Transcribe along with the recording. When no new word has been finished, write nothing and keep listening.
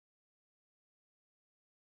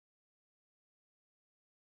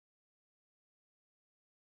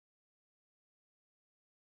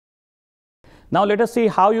Now let us see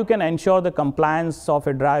how you can ensure the compliance of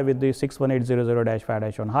a drive with the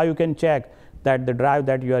 61800-5-1, how you can check that the drive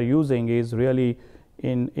that you are using is really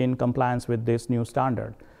in compliance with this new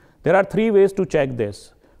standard. There are 3 ways to check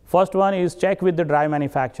this. First one is check with the drive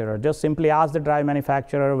manufacturer. Just simply ask the drive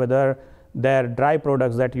manufacturer whether their drive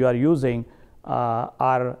products that you are using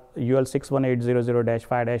are UL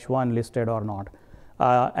 61800-5-1 listed or not.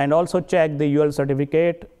 And also check the UL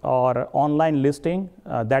certificate or online listing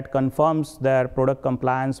that confirms their product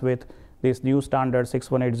compliance with this new standard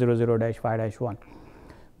 61800-5-1.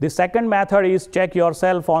 The second method is check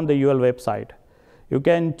yourself on the UL website. You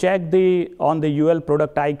can check on the UL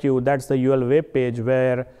product IQ, that's the UL web page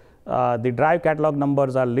where the drive catalog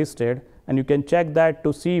numbers are listed, and you can check that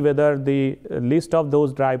to see whether the list of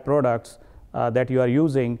those drive products that you are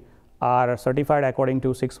using are certified according to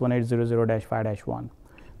 61800-5-1.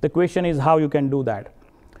 The question is how you can do that.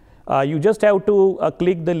 You just have to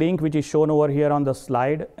click the link which is shown over here on the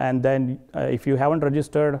slide, and then if you haven't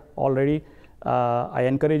registered already, I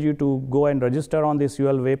encourage you to go and register on this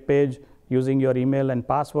UL web page using your email and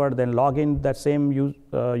password, then log in that same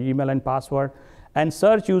email and password and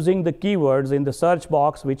search using the keywords in the search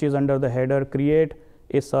box which is under the header create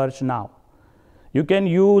a search now. You can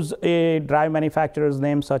use a drive manufacturer's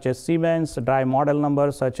name such as Siemens, drive model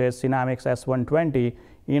number such as Siemens S120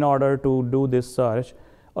 in order to do this search.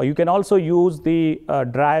 Or you can also use the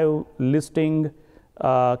drive listing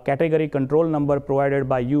category control number provided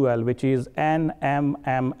by UL, which is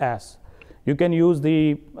NMMS. You can use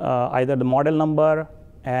the either the model number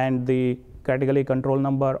and the category control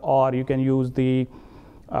number, or you can use the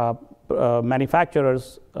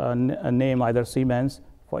manufacturer's name, either Siemens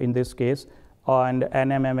in this case, and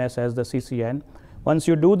NMMS as the CCN. Once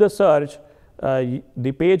you do the search,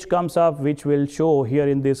 the page comes up which will show here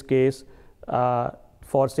in this case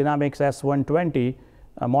for Siemens S120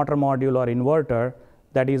 motor module or inverter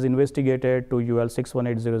that is investigated to UL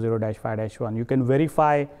 61800-5-1. You can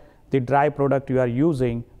verify the drive product you are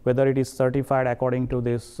using whether it is certified according to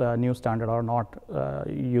this new standard or not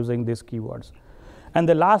using these keywords. And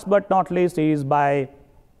the last but not least is by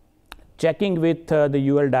checking with the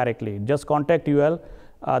UL directly. Just contact UL.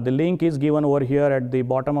 The link is given over here at the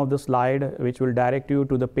bottom of the slide, which will direct you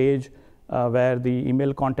to the page where the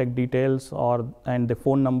email contact details and the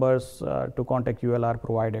phone numbers to contact UL are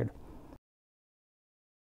provided.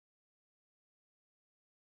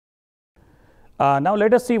 Now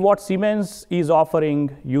let us see what Siemens is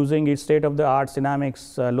offering using its state-of-the-art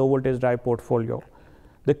Siemens low voltage drive portfolio.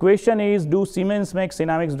 The question is, do Siemens make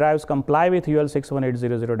Siemens drives comply with UL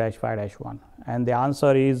 61800-5-1? And the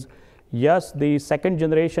answer is yes, the second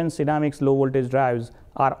generation Siemens low voltage drives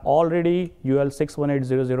are already UL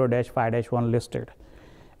 61800-5-1 listed.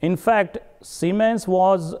 In fact, Siemens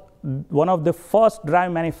was one of the first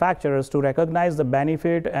drive manufacturers to recognize the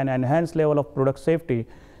benefit and enhanced level of product safety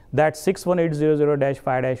that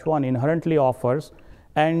 61800-5-1 inherently offers,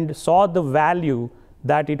 and saw the value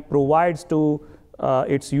that it provides to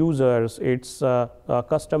its users, its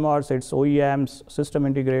customers, its OEMs, system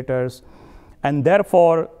integrators, and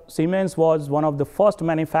therefore Siemens was one of the first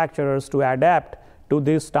manufacturers to adapt to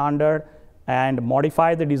this standard and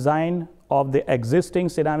modify the design of the existing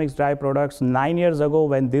Siemens drive products 9 years ago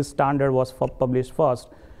when this standard was published first,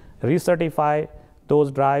 recertify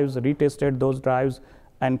those drives, retested those drives,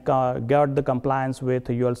 and got the compliance with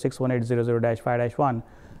UL 61800-5-1,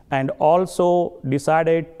 and also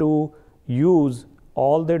decided to use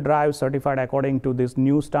all the drives certified according to this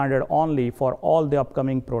new standard only for all the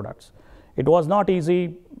upcoming products. It was not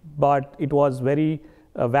easy, but it was very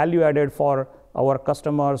value added for our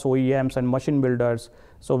customers, OEMs, and machine builders.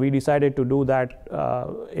 So we decided to do that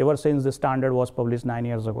ever since the standard was published 9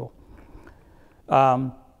 years ago.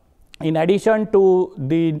 In addition to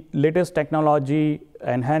the latest technology,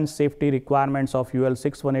 enhanced safety requirements of UL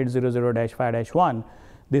 61800-5-1,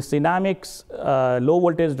 the Siemens low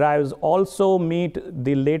voltage drives also meet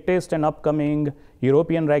the latest and upcoming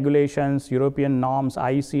European regulations, European norms,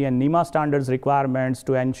 IEC and NEMA standards requirements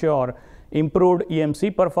to ensure improved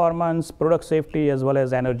EMC performance, product safety, as well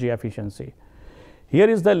as energy efficiency. Here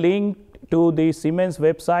is the link to the Siemens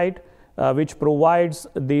website, which provides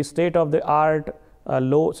the state-of-the-art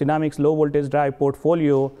Siemens low voltage drive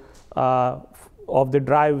portfolio of the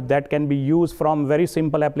drive that can be used from very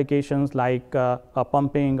simple applications like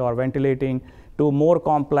pumping or ventilating to more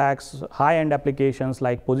complex high-end applications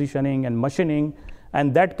like positioning and machining,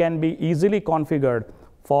 and that can be easily configured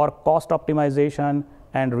for cost optimization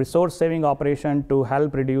and resource saving operation to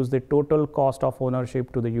help reduce the total cost of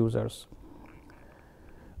ownership to the users.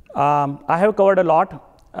 I have covered a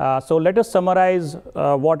lot, so let us summarize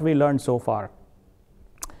what we learned so far.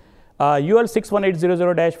 UL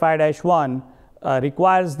 61800-5-1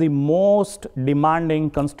 requires the most demanding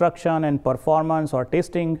construction and performance or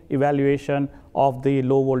testing evaluation of the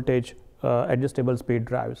low voltage adjustable speed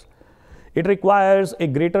drives. It requires a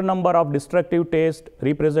greater number of destructive tests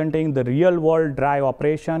representing the real world drive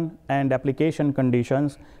operation and application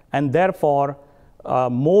conditions, and therefore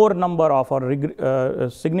more number of or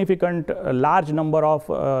significant large number of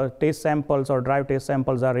test samples or drive test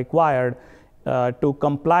samples are required to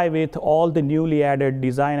comply with all the newly added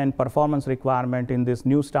design and performance requirement in this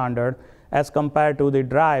new standard as compared to the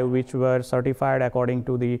drive which were certified according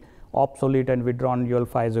to the obsolete and withdrawn UL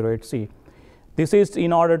 508C. This is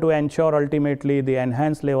in order to ensure ultimately the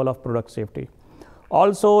enhanced level of product safety.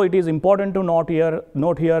 Also, it is important to note here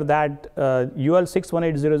that UL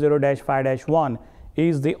 61800-5-1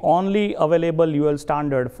 is the only available UL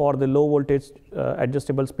standard for the low voltage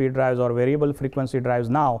adjustable speed drives or variable frequency drives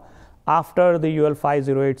now, after the UL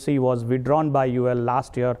 508C was withdrawn by UL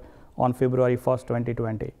last year on February 1st,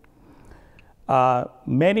 2020.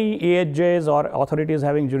 Many AHJs or authorities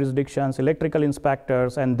having jurisdictions, electrical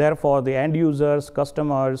inspectors, and therefore the end users,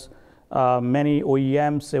 customers, many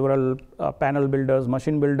OEMs, several panel builders,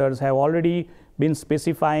 machine builders have already been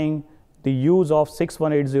specifying the use of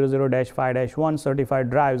 61800-5-1 certified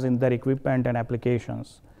drives in their equipment and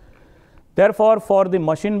applications. Therefore, for the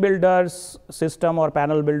machine builders, system or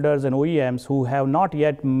panel builders and OEMs who have not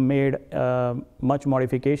yet made much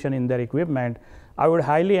modification in their equipment, I would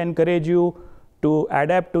highly encourage you to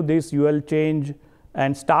adapt to this UL change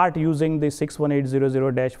and start using the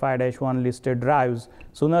 61800-5-1 listed drives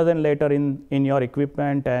sooner than later in your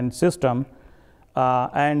equipment and system,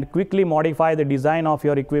 and quickly modify the design of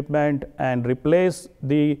your equipment and replace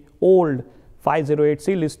the old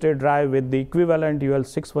 508C listed drive with the equivalent UL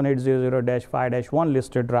 61800-5-1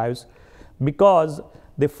 listed drives, because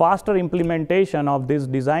the faster implementation of these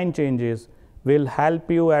design changes will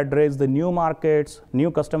help you address the new markets,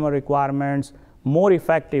 new customer requirements more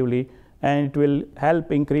effectively, and it will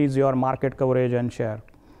help increase your market coverage and share.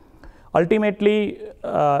 Ultimately,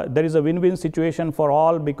 there is a win-win situation for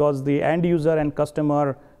all, because the end user and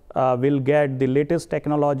customer will get the latest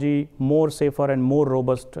technology, more safer and more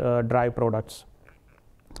robust drive products.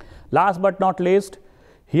 Last but not least,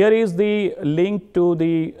 here is the link to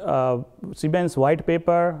the Siemens white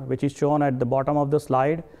paper, which is shown at the bottom of the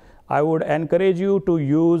slide. I would encourage you to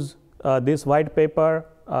use this white paper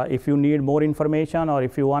if you need more information, or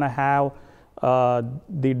if you want to have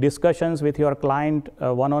the discussions with your client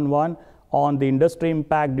one-on-one on the industry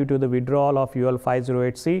impact due to the withdrawal of UL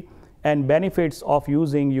 508C and benefits of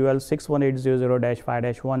using UL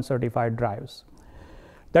 61800-5-1 certified drives.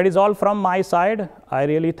 That is all from my side. I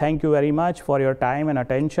really thank you very much for your time and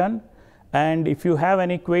attention. And if you have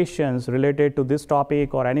any questions related to this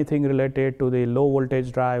topic or anything related to the low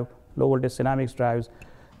voltage drive, low voltage Dynamics drives,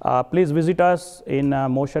 please visit us in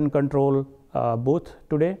motion control booth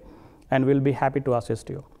today, and we'll be happy to assist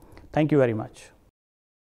you. Thank you very much.